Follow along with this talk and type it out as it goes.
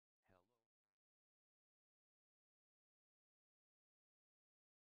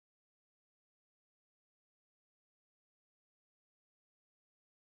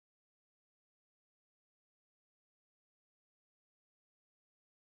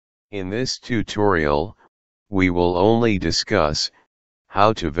In this tutorial, we will only discuss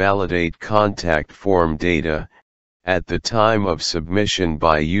how to validate contact form data at the time of submission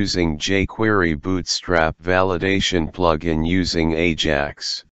by using jQuery Bootstrap Validation plugin using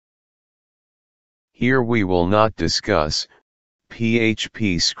Ajax. Here we will not discuss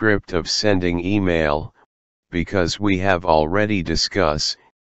PHP script of sending email, because we have already discussed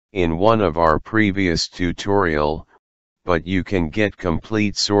in one of our previous tutorial, but you can get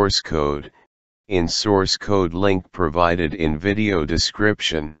complete source code in source code link provided in video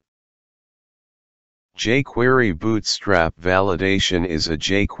description. Jquery Bootstrap Validation is a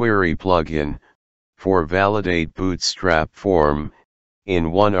jQuery plugin for validate Bootstrap form. In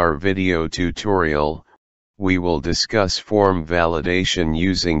our video tutorial, we will discuss form validation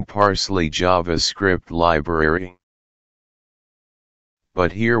using Parsley JavaScript library.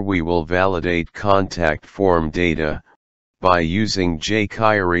 But here we will validate contact form data by using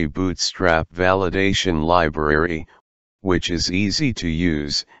Jquery Bootstrap Validation library, which is easy to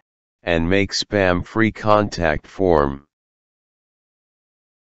use and make spam-free contact form.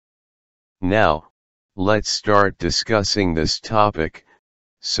 Now, let's start discussing this topic.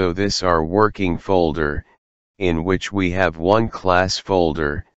 So this our working folder, in which we have one class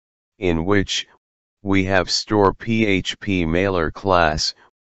folder, in which we have store PHP mailer class,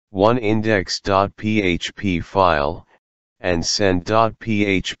 one index.php file, and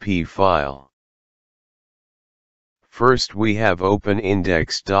send.php file. First we have open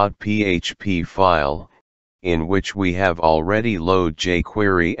index.php file, in which we have already load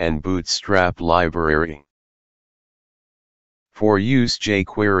jQuery and Bootstrap library. For use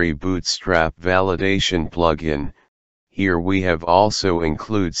jQuery Bootstrap Validation plugin, here we have also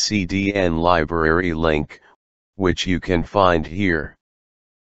include CDN library link, which you can find here.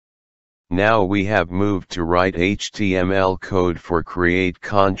 Now we have moved to write HTML code for create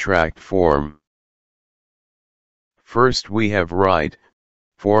contract form. First we have write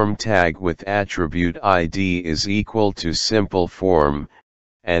form tag with attribute ID is equal to simple form,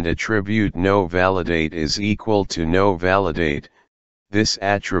 and attribute no validate is equal to no validate. This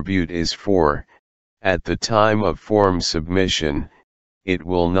attribute is for, at the time of form submission, it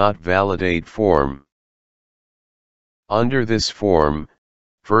will not validate form. Under this form,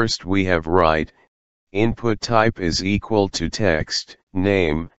 first we have write, input type is equal to text,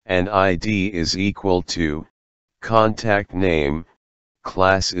 name, and ID is equal to, contact name,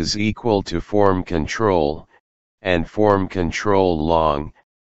 class is equal to form control, and form control long,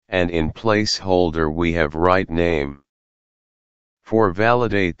 and in placeholder we have write name. For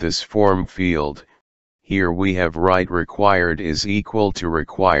validate this form field, here we have write required is equal to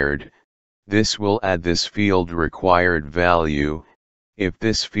required. This will add this field required value. If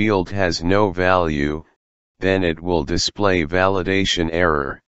this field has no value, then it will display validation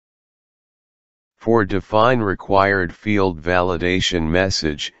error. For define required field validation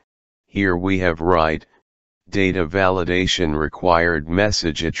message, here we have write, data validation required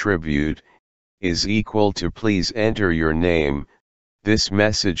message attribute, is equal to please enter your name. This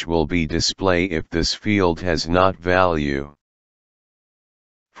message will be display if this field has not value.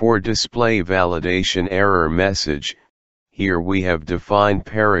 For display validation error message, here we have defined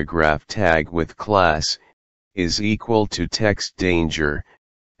paragraph tag with class, is equal to text danger,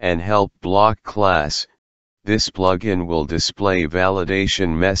 and help block class. This plugin will display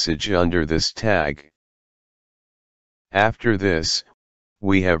validation message under this tag. After this,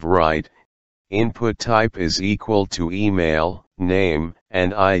 we have write, input type is equal to email, name,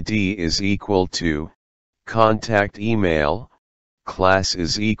 and ID is equal to, contact email, class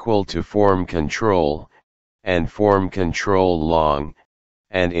is equal to form control, and form control long,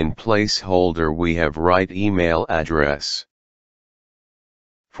 and in placeholder we have write email address.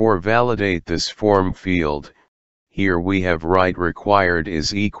 For validate this form field, here we have write required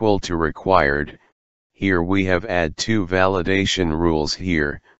is equal to required. Here we have add two validation rules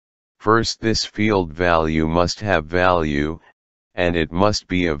here. First, this field value must have value, and it must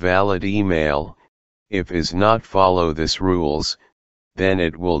be a valid email. If is not follow this rules, then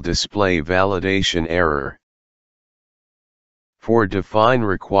it will display validation error. For define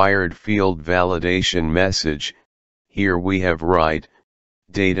required field validation message, here we have write,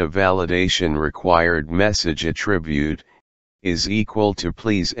 data validation required message attribute, is equal to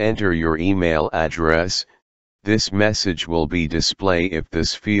please enter your email address. This message will be display if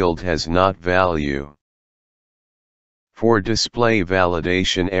this field has not value. For display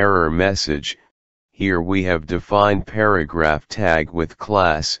validation error message, here we have defined paragraph tag with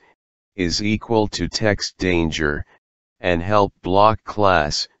class, is equal to text danger, and help block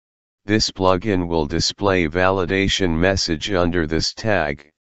class. This plugin will display validation message under this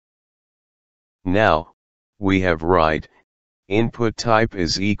tag. Now, we have write, input type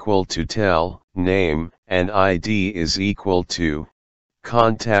is equal to tel, name, and ID is equal to,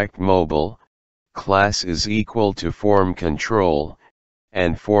 contact mobile, class is equal to form control,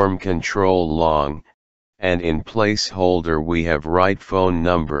 and form control long, and in placeholder we have write phone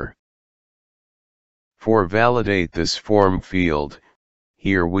number. For validate this form field,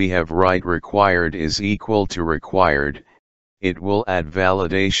 here we have write required is equal to required. It will add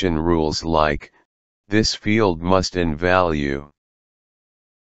validation rules like, this field must in value.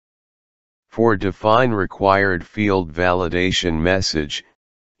 For define required field validation message,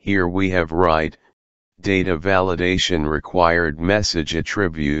 here we have write, data validation required message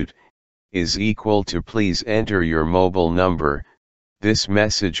attribute, is equal to please enter your mobile number. This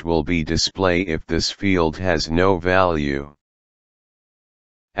message will be displayed if this field has no value.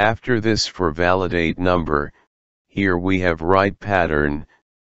 After this for validate number, here we have write pattern,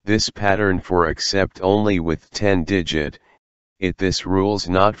 this pattern for accept only with 10 digit, if this rules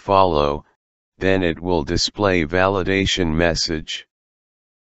not follow, then it will display validation message.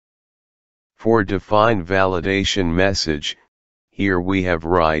 For define validation message, here we have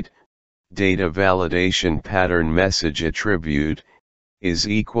write, data validation pattern message attribute, is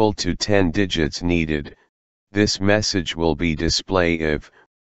equal to 10 digits needed. This message will be displayed if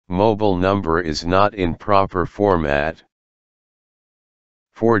mobile number is not in proper format.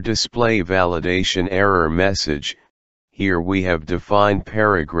 For display validation error message, here we have defined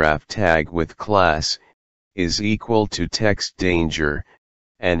paragraph tag with class, is equal to text danger,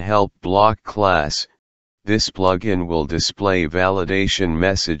 and help block class. This plugin will display validation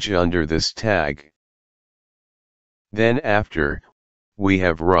message under this tag. Then after, we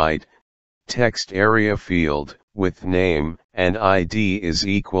have write, text area field, with name, and ID is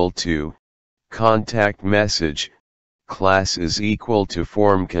equal to, contact message, class is equal to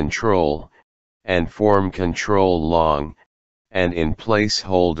form control, and form control long, and in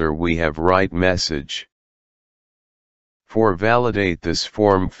placeholder we have write message. For validate this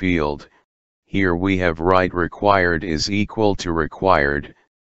form field, here we have write required is equal to required,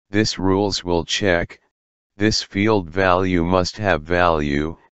 this rules will check, this field value must have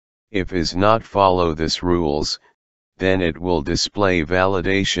value, if is not follow this rules, then it will display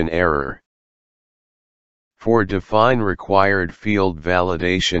validation error. For define required field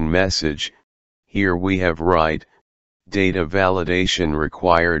validation message, here we have write, data validation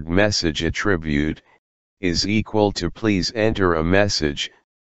required message attribute, is equal to please enter a message,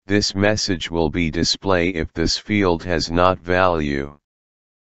 this message will be displayed if this field has not value.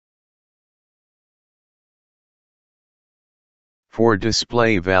 For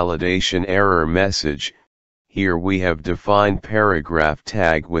display validation error message, here we have defined paragraph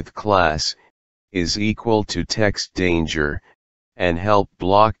tag with class, is equal to text danger, and help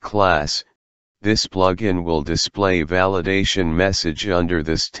block class. This plugin will display validation message under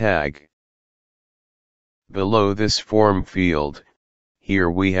this tag. Below this form field, here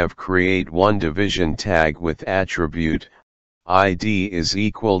we have create one division tag with attribute, ID is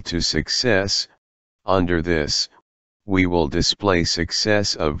equal to success. Under this, we will display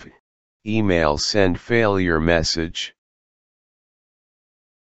success of email send failure message.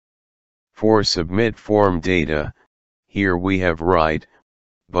 For submit form data, here we have write,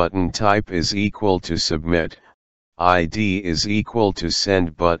 button type is equal to submit, ID is equal to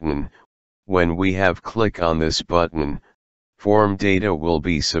send button. When we have click on this button, form data will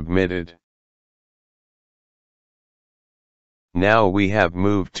be submitted. Now we have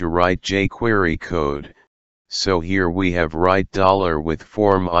moved to write jQuery code. So here we have write $ with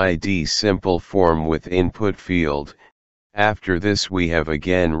form ID simple form with input field. After this we have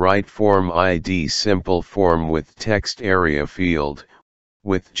again write form ID simple form with text area field,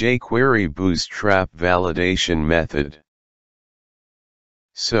 with jQuery Bootstrap validation method.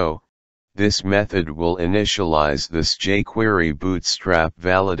 So, this method will initialize this jQuery Bootstrap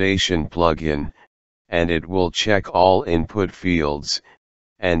validation plugin, and it will check all input fields,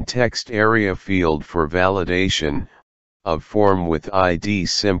 and text area field for validation, of form with ID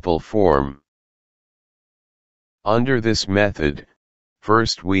simple form. Under this method,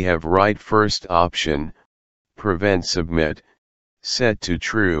 first we have write first option, prevent submit, set to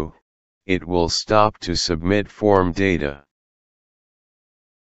true, it will stop to submit form data.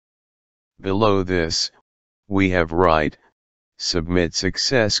 Below this, we have write, submit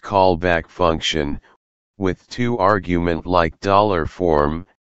success callback function, with two argument like $form,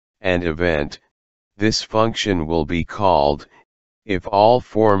 and event. This function will be called, if all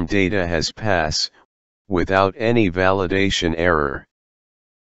form data has passed, without any validation error.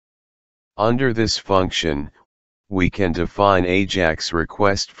 Under this function, we can define Ajax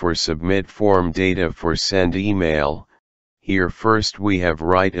Request for submit form data for send email. Here first we have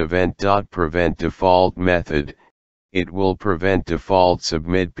write event.prevent default method, it will prevent default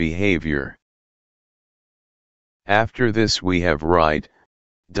submit behavior. After this we have write,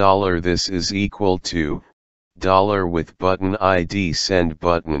 $this is equal to, $with button ID send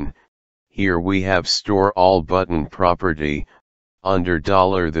button, here we have store all button property, under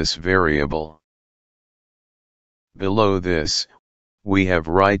 $this variable. Below this, we have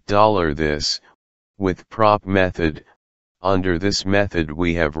write $this, with prop method, under this method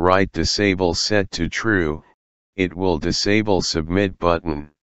we have write disable set to true, it will disable submit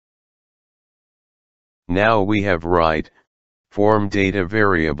button. Now we have write, form data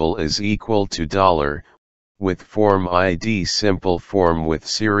variable is equal to with form ID simple form with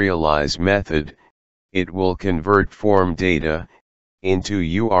serialize method, it will convert form data, into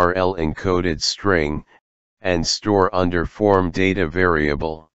URL encoded string, and store under form data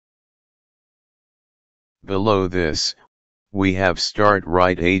variable. Below this, we have start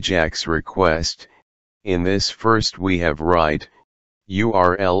write Ajax request, in this first we have write,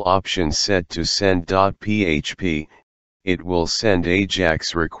 URL option set to send.php, it will send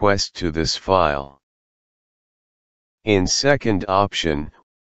Ajax request to this file. In second option,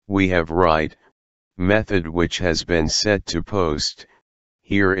 we have write, method which has been set to post,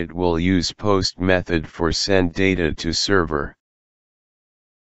 here it will use post method for send data to server.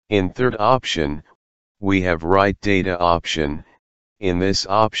 In third option, we have write data option, in this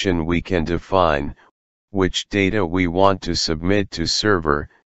option we can define, which data we want to submit to server,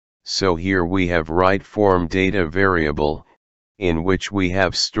 so here we have write form data variable, in which we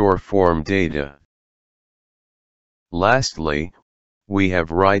have store form data. Lastly, we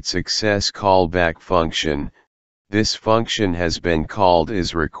have write success callback function, this function has been called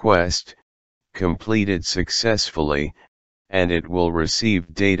is request, completed successfully, and it will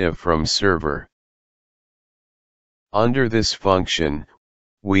receive data from server. Under this function,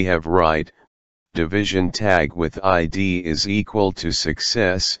 we have write, division tag with ID is equal to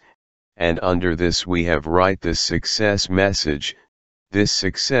success, and under this we have write the success message, this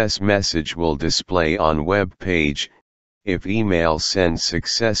success message will display on web page, if email sent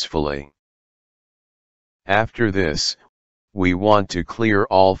successfully. After this, we want to clear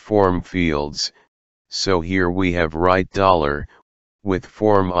all form fields, so here we have write with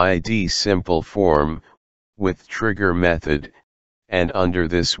form ID simple form, with trigger method, and under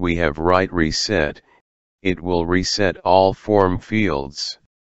this we have write reset, it will reset all form fields.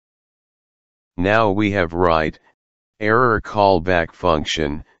 Now we have write, error callback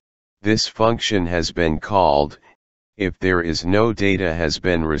function, this function has been called, if there is no data has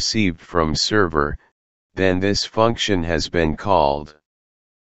been received from server, then this function has been called.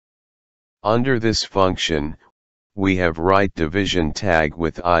 Under this function, we have write division tag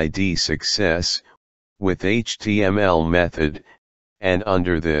with ID success, with HTML method, and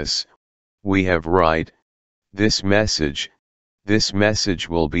under this, we have write, this message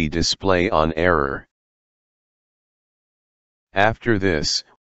will be display on error. After this,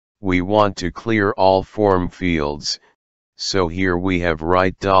 we want to clear all form fields, so here we have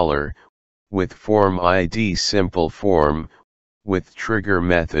write with form ID simple form, with trigger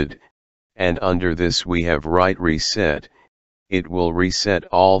method, and under this we have write reset, it will reset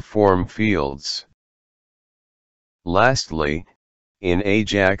all form fields. Lastly, in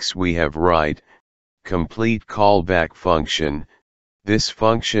Ajax we have write, complete callback function, this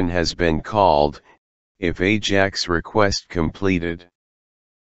function has been called, if Ajax request completed.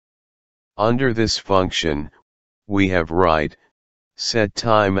 Under this function, we have write, set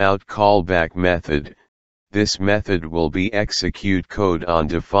timeout callback method, this method will be execute code on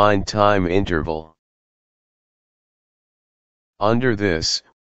defined time interval. Under this,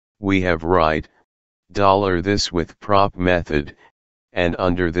 we have write, $this with prop method, and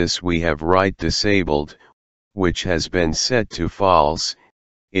under this we have write disabled, which has been set to false,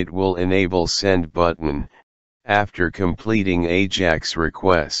 it will enable send button, after completing Ajax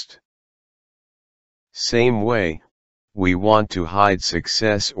request. Same way, we want to hide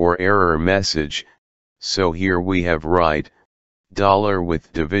success or error message, so here we have write,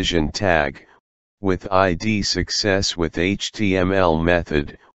 $with division tag, with ID success with HTML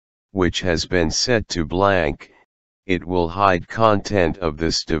method, which has been set to blank, it will hide content of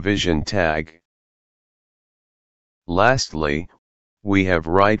this division tag. Lastly, we have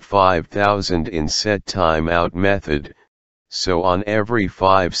write 5000 in set timeout method, so on every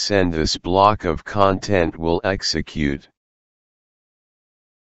 5 send this block of content will execute.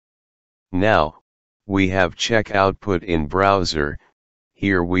 Now, we have check output in browser,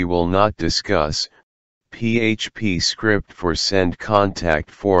 here we will not discuss, PHP script for send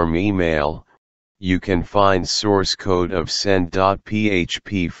contact form email. You can find source code of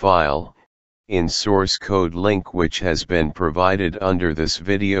send.php file in source code link which has been provided under this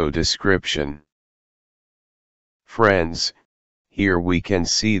video description. Friends, here we can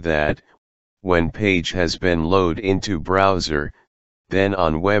see that when page has been loaded into browser, then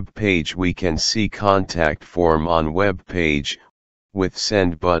on web page we can see contact form on web page with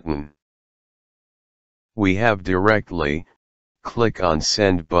send button. We have directly click on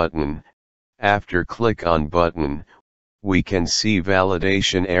send button. After click on button, we can see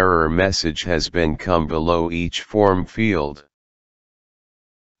validation error message has been come below each form field.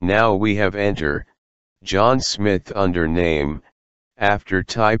 Now we have enter John Smith under name. After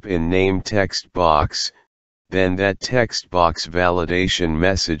type in name text box, then that text box validation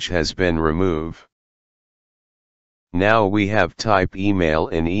message has been removed. Now we have type email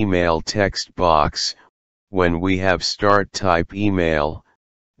in email text box. When we have start type email,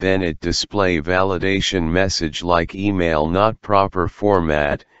 then it display validation message like email not proper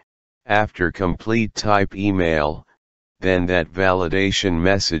format. After complete type email, then that validation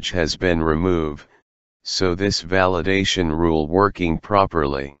message has been removed, so this validation rule working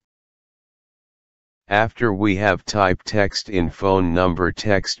properly. After we have type text in phone number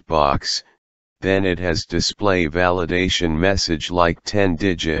text box, then it has display validation message like 10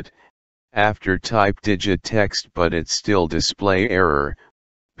 digit. After type digit text but it still display error,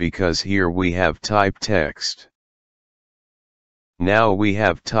 because here we have type text. Now we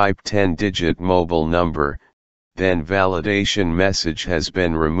have type 10-digit mobile number, then validation message has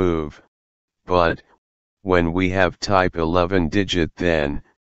been removed, but when we have type 11-digit then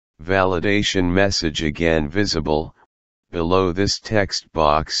validation message again visible below this text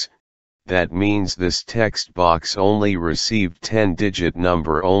box. That means this text box only received 10-digit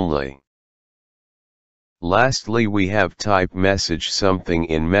number only. Lastly we have type message something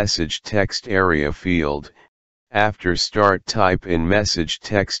in message text area field. After start type in message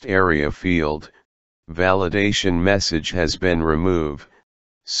text area field, validation message has been removed,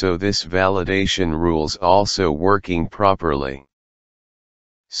 so this validation rules also working properly.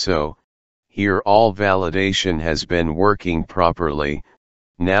 So, here all validation has been working properly.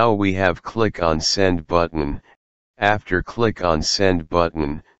 Now we have click on send button. After click on send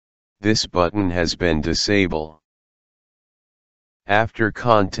button, this button has been disabled. After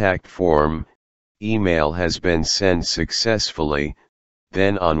contact form, email has been sent successfully,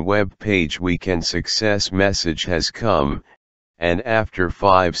 then on web page we can success message has come, and after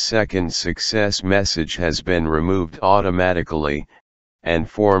 5 seconds success message has been removed automatically, and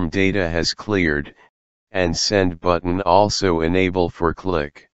form data has cleared, and send button also enable for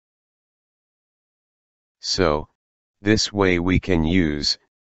click. So, this way we can use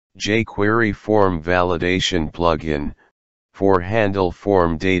jQuery Form Validation plugin for handle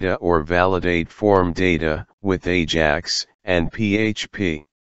form data or validate form data with Ajax and PHP.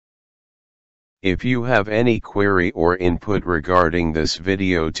 If you have any query or input regarding this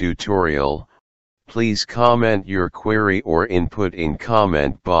video tutorial, please comment your query or input in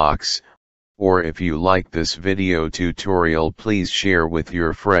comment box, or if you like this video tutorial please share with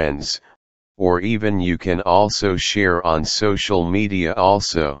your friends, or even you can also share on social media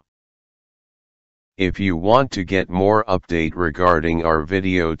also. If you want to get more update regarding our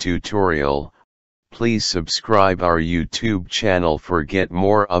video tutorial, please subscribe our YouTube channel for get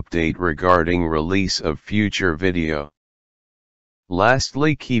more update regarding release of future video.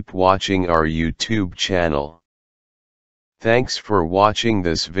 Lastly, keep watching our YouTube channel. Thanks for watching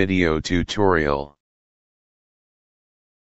this video tutorial.